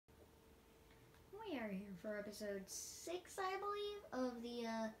here for episode 6, I believe, of the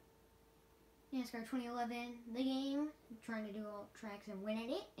NASCAR 2011, the game. I'm trying to do all tracks and win at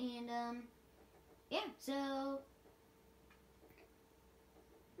it, and yeah, so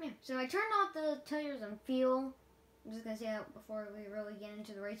I turned off the tires and fuel. I'm just gonna say that before we really get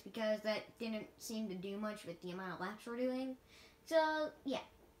into the race because that didn't seem to do much with the amount of laps we're doing. So yeah,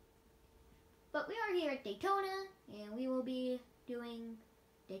 but we are here at Daytona, and we will be doing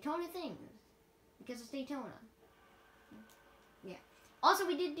Daytona things because it's Daytona. Yeah. Also,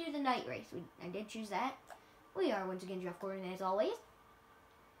 we did do the night race. I did choose that. We are once again Jeff Gordon as always.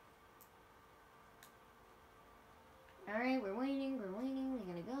 Alright, we're waiting. We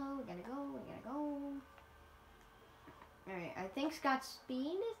gotta go. Alright, I think Scott Speed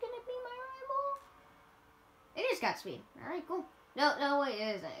is gonna be my rival. It is Scott Speed. Alright, cool. No, wait,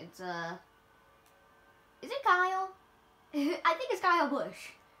 it isn't. It's, is it Kyle? I think it's Kyle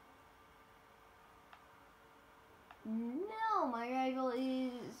Busch. No, my rival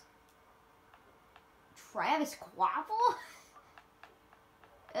is Travis Quaffle.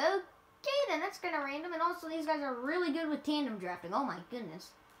 Okay, then that's kind of random. And also, these guys are really good with tandem drafting. Oh my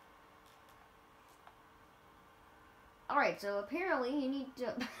goodness. Alright, so apparently you need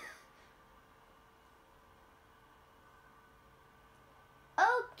to...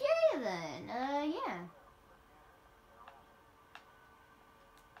 Okay, then. Yeah.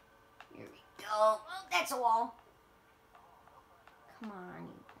 Here we go. Oh, that's a wall. Come on.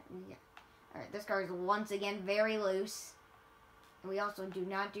 Yeah. Alright, this car is once again very loose. And we also do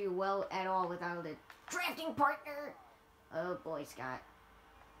not do well at all without a drafting partner. Oh boy, Scott.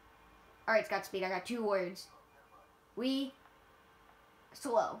 Alright, Scott Speed, I got 2 words. We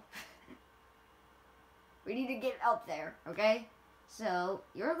slow. We need to get up there, okay? So,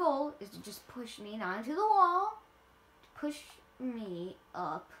 your goal is to just push me not into the wall. To push me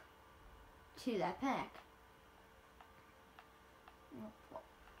up to that pack.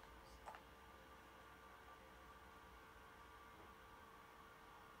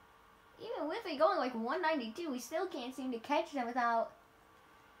 Even with it going like 192, we still can't seem to catch them without...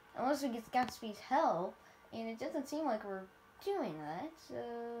 Unless we get Scott Speed's help. And it doesn't seem like we're doing that, so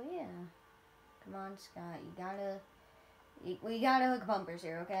yeah. Come on, Scott, we gotta hook bumpers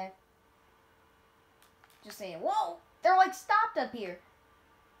here, okay? Just saying, whoa! They're like stopped up here.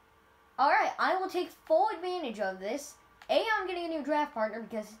 Alright, I will take full advantage of this. I'm getting a new draft partner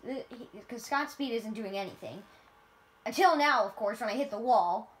because Scott Speed isn't doing anything. Until now, of course, when I hit the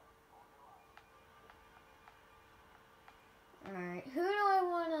wall. Alright, who do I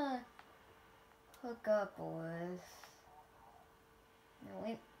want to hook up with?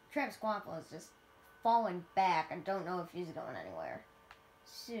 Travis Quaffle is just falling back. I don't know if he's going anywhere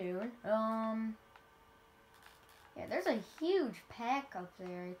soon. Yeah, there's a huge pack up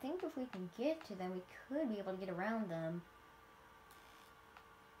there. I think if we can get to them, we could be able to get around them.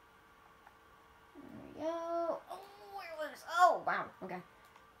 There we go. Oh, wow. Okay.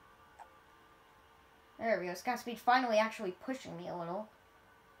 There we go. Scott Speed finally actually pushing me a little.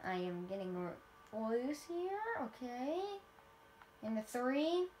 I am getting more loose here. Okay. Into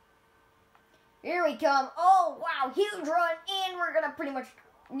 3. Here we come. Oh, wow. Huge run. And we're going to pretty much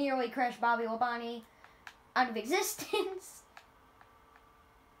nearly crash Bobby Labonte out of existence.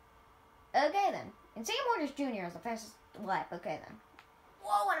 Okay, then. And Sam Waters Jr. is the fastest lap. Okay, then.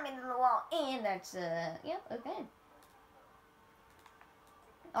 Whoa, I'm into the wall. And that's, yep, okay.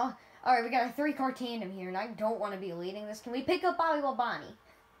 Oh, alright, we got a 3-car tandem here, and I don't want to be leading this. Can we pick up Bobby Labonte?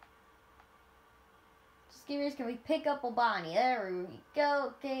 Just curious, can we pick up Labonte? There we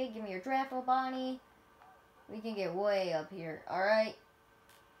go. Okay, give me your draft, Labonte. We can get way up here. Alright.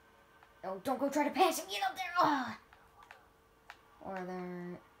 Oh, don't go try to pass him. Get up there. Oh. Or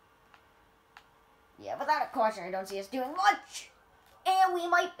there. Yeah, without a caution, I don't see us doing much. And we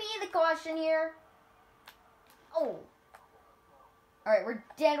might be the caution here. Oh. Alright, we're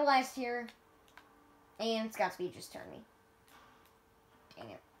dead last here. And Scott Speed just turned me.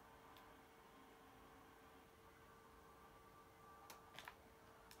 Dang it.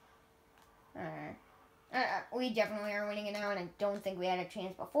 Alright. We definitely are winning it now, and I don't think we had a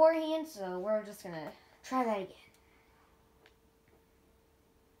chance beforehand, so we're just gonna try that again.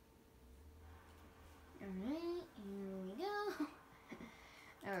 Alright, here we go.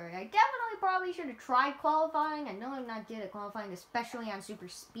 Alright, I definitely probably should have tried qualifying. I know I'm not good at qualifying, especially on super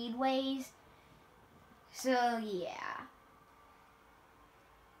speedways. So, yeah.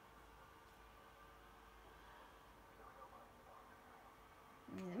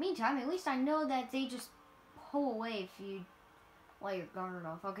 In the meantime, at least I know that they just pull away if you let your guard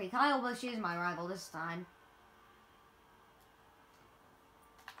off. Okay, Kyle Busch is my rival this time.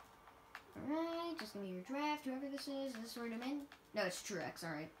 Alright, just gonna be your draft, whoever this is. Is this Rudiman? No, it's Truex,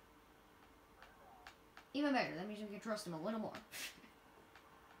 alright. Even better, that means we can trust him a little more.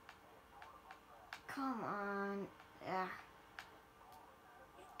 Come on.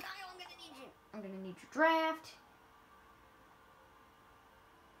 Kyle, I'm gonna need you. I'm gonna need your draft.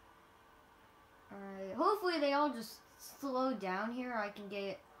 Alright, hopefully they all just slow down here. I can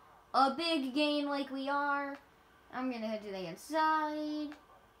get a big gain like we are. I'm gonna head to the inside.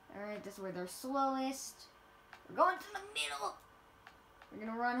 Alright, this is where they're slowest. We're going to the middle. We're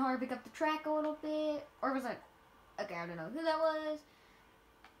gonna run hard, pick up the track a little bit. Or was that? Okay, I don't know who that was.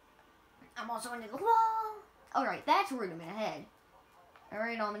 I'm also into the wall. Alright, that's Rudiman ahead.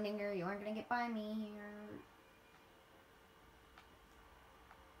 Alright, Allmendinger, you aren't gonna get by me here.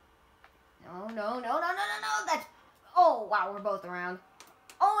 No, no, no, no, no, no, no. That's. Oh, wow, we're both around.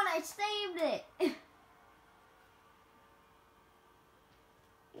 Oh, and I saved it.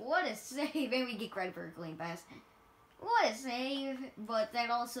 What a save. And we get credit for a clean pass. What a save. But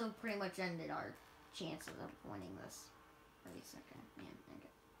that also pretty much ended our chances of winning this race. Okay. Yeah, okay.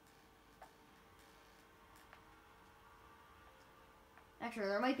 Actually,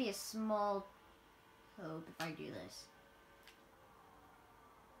 there might be a small hope if I do this.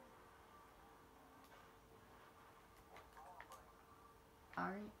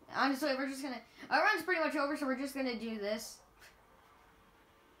 Alright. Honestly, we're just gonna... Our run's pretty much over, so we're just gonna do this.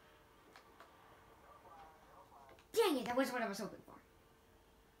 Dang it, that was what I was hoping for.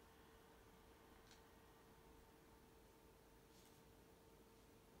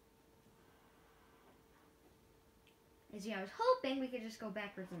 As you know, I was hoping we could just go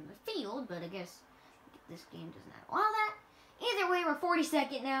backwards in the field, but I guess this game doesn't allow that. Either way, we're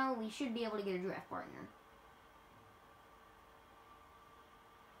 42nd now. We should be able to get a draft partner.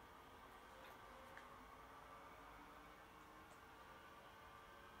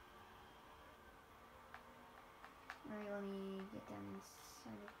 Alright, let me get down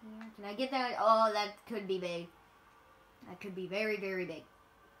inside of here. Can I get that? Oh, that could be big. That could be very, very big.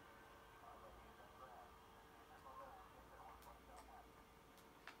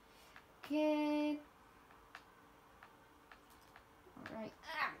 Okay. Alright.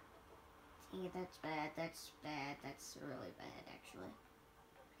 Ah. Dang it, that's bad. That's bad. That's really bad, actually.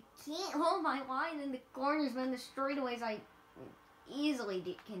 I can't hold my line in the corners, but in the straightaways, I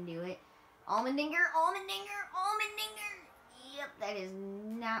easily can do it. Allmendinger, Allmendinger, Allmendinger. Yep, that is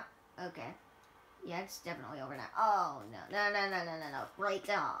not... Okay. Yeah, it's definitely over now. Oh, no. No, no, no, no, no, no. Right.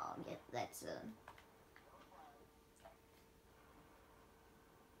 Oh, yeah, that's...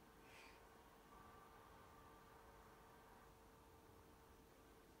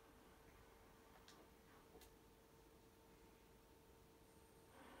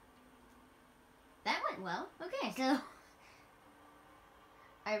 That went well. Okay, so...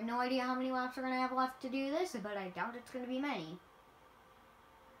 I have no idea how many laps we're going to have left to do this, but I doubt it's going to be many.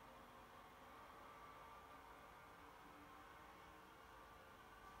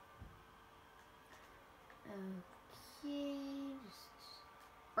 Okay,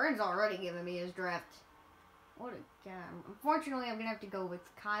 Burns already giving me his draft. What a guy. Unfortunately, I'm going to have to go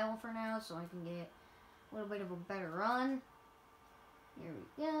with Kyle for now, so I can get a little bit of a better run. Here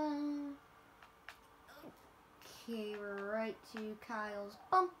we go. Okay, we're right to Kyle's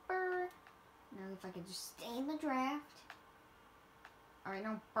bumper. Now if I could just stay in the draft. Alright,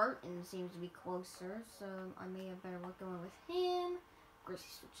 now Burton seems to be closer, so I may have better luck going with him. Of course, he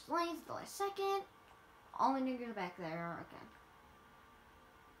switches lanes at the last second. Allmendinger back there, okay.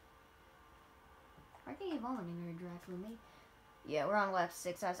 I can give Allmendinger a draft with me. Yeah, we're on lap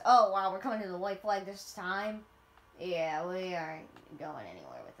 6. Oh, wow, we're coming to the white flag this time. Yeah, we aren't going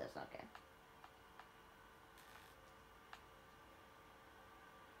anywhere with this, okay.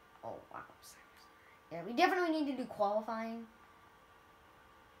 Oh, wow. Yeah, we definitely need to do qualifying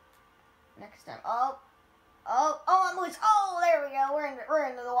next time. Oh, I'm loose. Oh, there we go. We're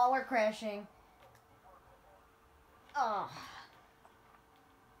into the wall. We're crashing. Oh.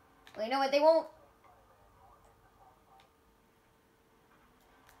 Well, you know what? They won't.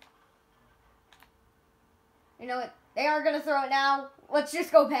 You know what? They aren't going to throw it now. Let's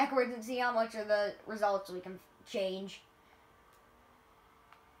just go backwards and see how much of the results we can change.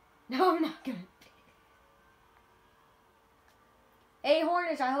 No, I'm not gonna. Hey,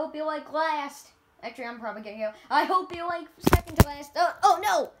 Hornish, I hope you like last. Actually, I'm probably gonna go. I hope you like second to last. Oh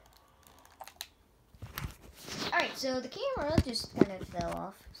no! Alright, so the camera just kind of fell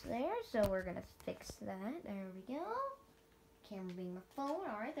off there, so we're gonna fix that. There we go. Camera being my phone.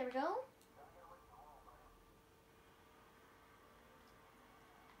 Alright, there we go.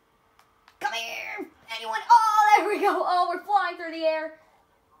 Come here! Anyone? Oh, there we go! Oh, we're flying through the air.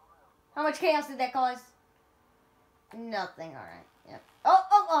 How much chaos did that cause? Nothing. Alright. Yep.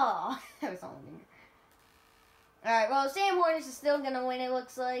 Oh! That was all I needed. Alright, well, Sam Hornish is still gonna win, it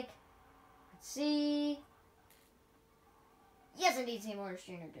looks like. Let's see. Yes, indeed, Sam Hornish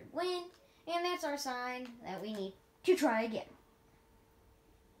Jr. did win. And that's our sign that we need to try again.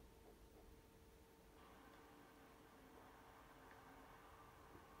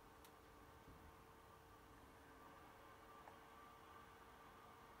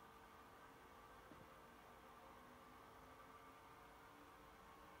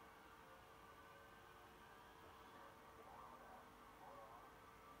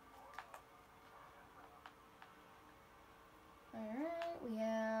 Alright, we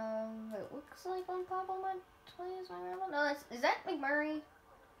have, it looks like Unpopular Montoya's my rival. No, is that McMurray?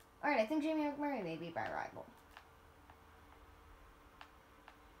 Alright, I think Jamie McMurray may be my rival.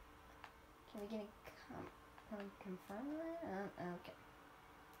 Can we get a confirm that? Okay.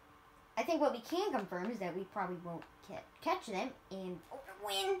 I think what we can confirm is that we probably won't catch them and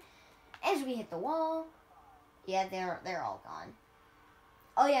win as we hit the wall. Yeah, they're all gone.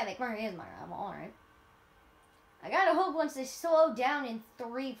 Oh yeah, McMurray is my rival, alright. I gotta hope once they slow down in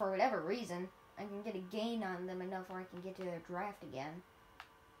 3 for whatever reason, I can get a gain on them enough where I can get to their draft again.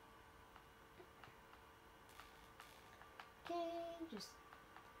 Okay, just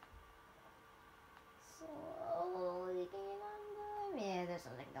slowly gain on them. Yeah, this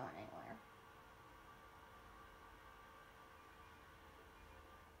isn't going anywhere.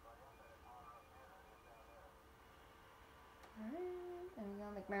 Alright, there we go.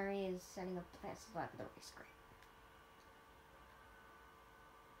 McMurray is setting up the fastest lap of the race. Great.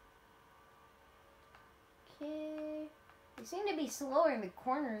 Okay. They seem to be slower in the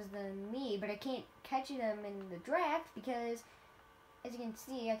corners than me, but I can't catch them in the draft because, as you can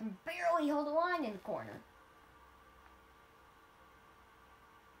see, I can barely hold the line in the corner.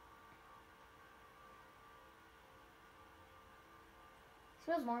 It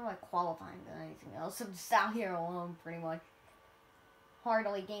feels more like qualifying than anything else. I'm just out here alone, pretty much.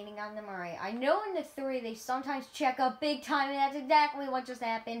 Hardly gaining on them. Alright, I know in the 3 they sometimes check up big time, and that's exactly what just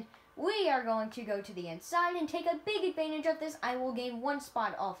happened. We are going to go to the inside and take a big advantage of this. I will gain 1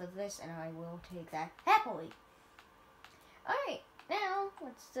 spot off of this, and I will take that happily. Alright, now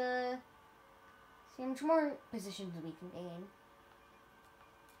let's see how much more positions we can gain.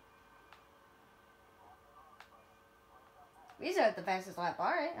 We are at the fastest lap.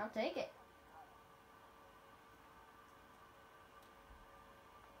 Alright, I'll take it.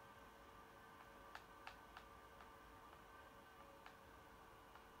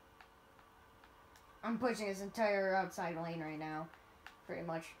 I'm pushing this entire outside lane right now. Pretty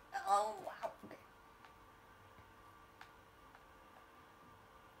much. Oh, wow. Okay.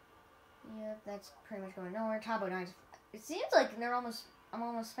 Yep, that's pretty much going nowhere. Top 09. It seems like I'm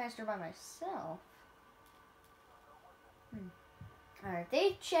almost faster by myself. Alright, if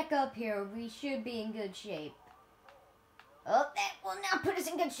they check up here, we should be in good shape. Oh, that will not put us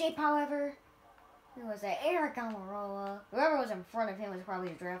in good shape, however. Who was that? Eric Almirola. Whoever was in front of him was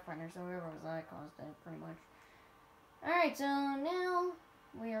probably a draft runner, so whoever was that caused it, pretty much. Alright, so now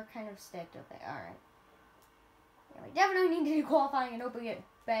we are kind of stacked up there. Alright. Yeah, we definitely need to do qualifying and hope we get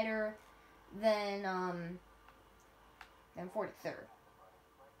better than 43rd.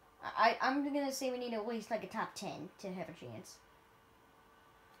 I'm gonna say we need at least like a top 10 to have a chance.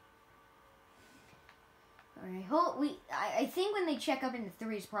 Alright, I think when they check up in the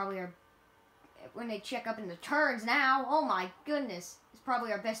 3s probably our, when they check up in the turns now, oh my goodness, it's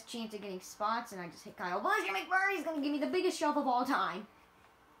probably our best chance of getting spots, and I just hit Kyle Busch, and McMurray's gonna give me the biggest shove of all time.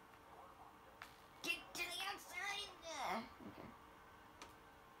 Get to the outside! Okay.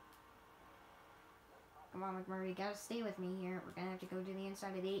 Come on, McMurray, you gotta stay with me here. We're gonna have to go to the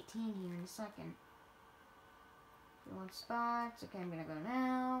inside of the 18 here in a second. We want spots. Okay, I'm gonna go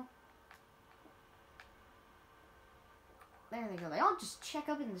now. There they go. They all just check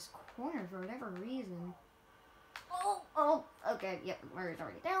up in this corner for whatever reason. Oh, okay. Yep, Murray's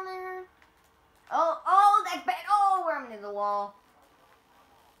already down there. Oh, that's bad. Oh, we're into the wall.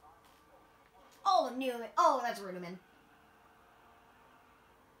 Oh, Newman. Oh, that's Rudiman.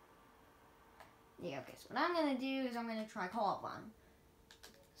 Yeah, okay. So what I'm going to do is I'm going to try qualifying.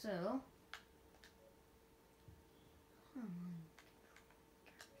 So.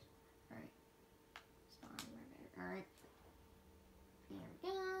 Alright. Alright. There we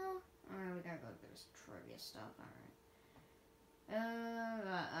go. Alright, we gotta go through this trivia stuff.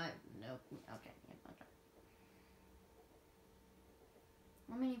 Alright. Nope. Okay. Yeah, okay.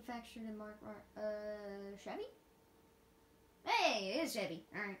 What manufacturer did Mark Chevy? Hey, it is Chevy.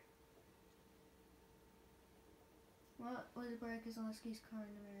 Alright. What was Brad Keselowski's car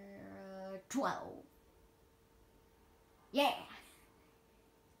number? 12. Yeah.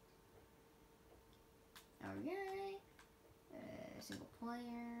 Alright. Single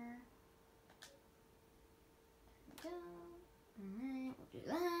player. There we go. Alright, we'll do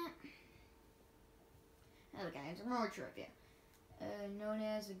that. Okay, it's more trivia. Known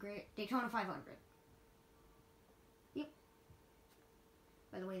as the Great Daytona 500. Yep.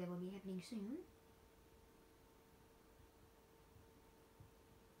 By the way, that will be happening soon.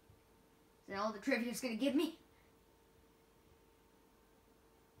 Is that all the trivia is gonna give me?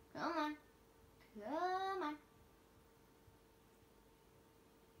 Come on. Come on.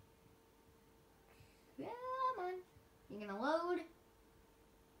 Come on. You gonna load?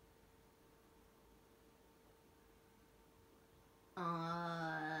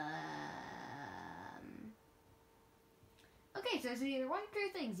 Okay, so it's either one of two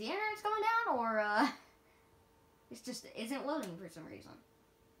things. The internet's going down, or, it's just isn't loading for some reason.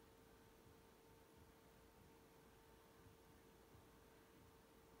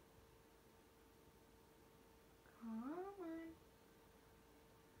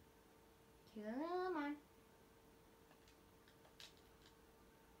 Come on.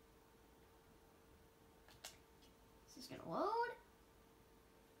 Is this gonna load?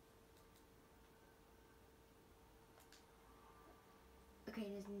 Okay,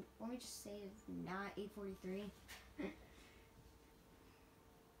 let me just say it's not 8:43.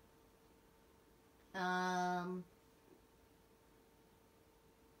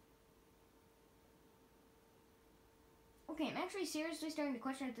 Okay, I'm actually seriously starting to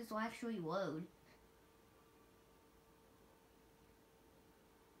question if this will actually load.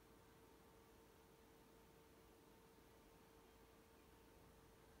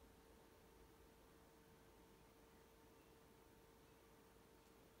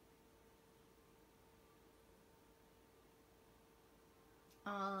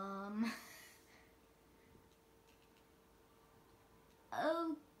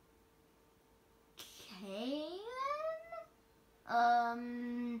 Okay then.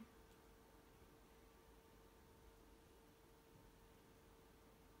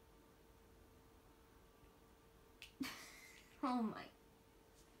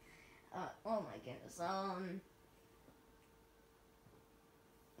 Oh my goodness.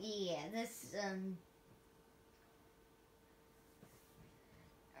 Yeah, this,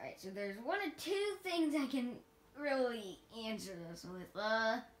 Alright, so there's one of two things I can really answer this with.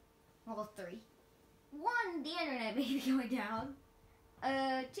 Well, three. One, the internet may be going down.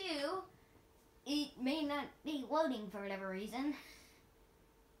 Two, it may not be loading for whatever reason.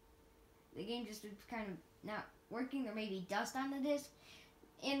 The game just is kind of not working. There may be dust on the disc.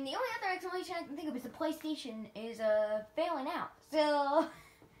 And the only other explanation I can think of is the PlayStation is, failing out. So,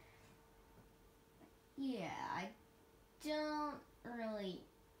 yeah,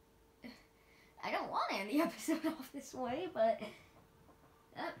 I don't want to end the episode off this way, but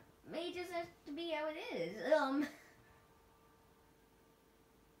that may just have to be how it is.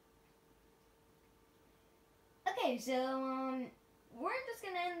 Okay, so, we're just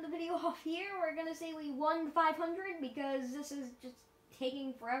gonna end the video off here. We're gonna say we won 500 because this is just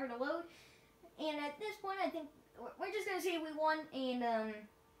taking forever to load. And at this point, I think we're just gonna say we won. And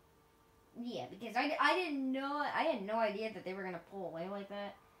yeah, because I had no idea that they were gonna pull away like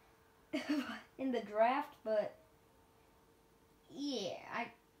that in the draft. But yeah, I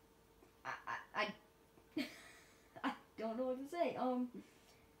don't know what to say.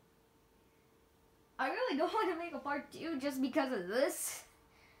 I really don't want to make a part 2 just because of this.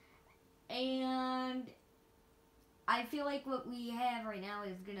 And I feel like what we have right now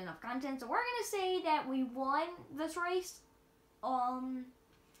is good enough content. So we're going to say that we won this race.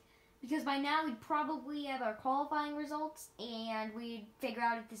 Because by now we'd probably have our qualifying results and we'd figure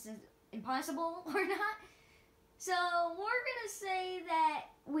out if this is impossible or not. So we're going to say that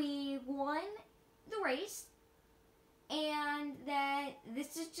we won the race. And that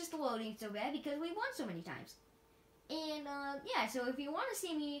this is just loading so bad because we won so many times. And, yeah, so if you want to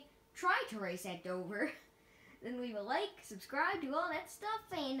see me try to race at Dover, then leave a like, subscribe, do all that stuff,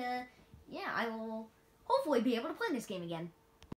 and, yeah, I will hopefully be able to play this game again.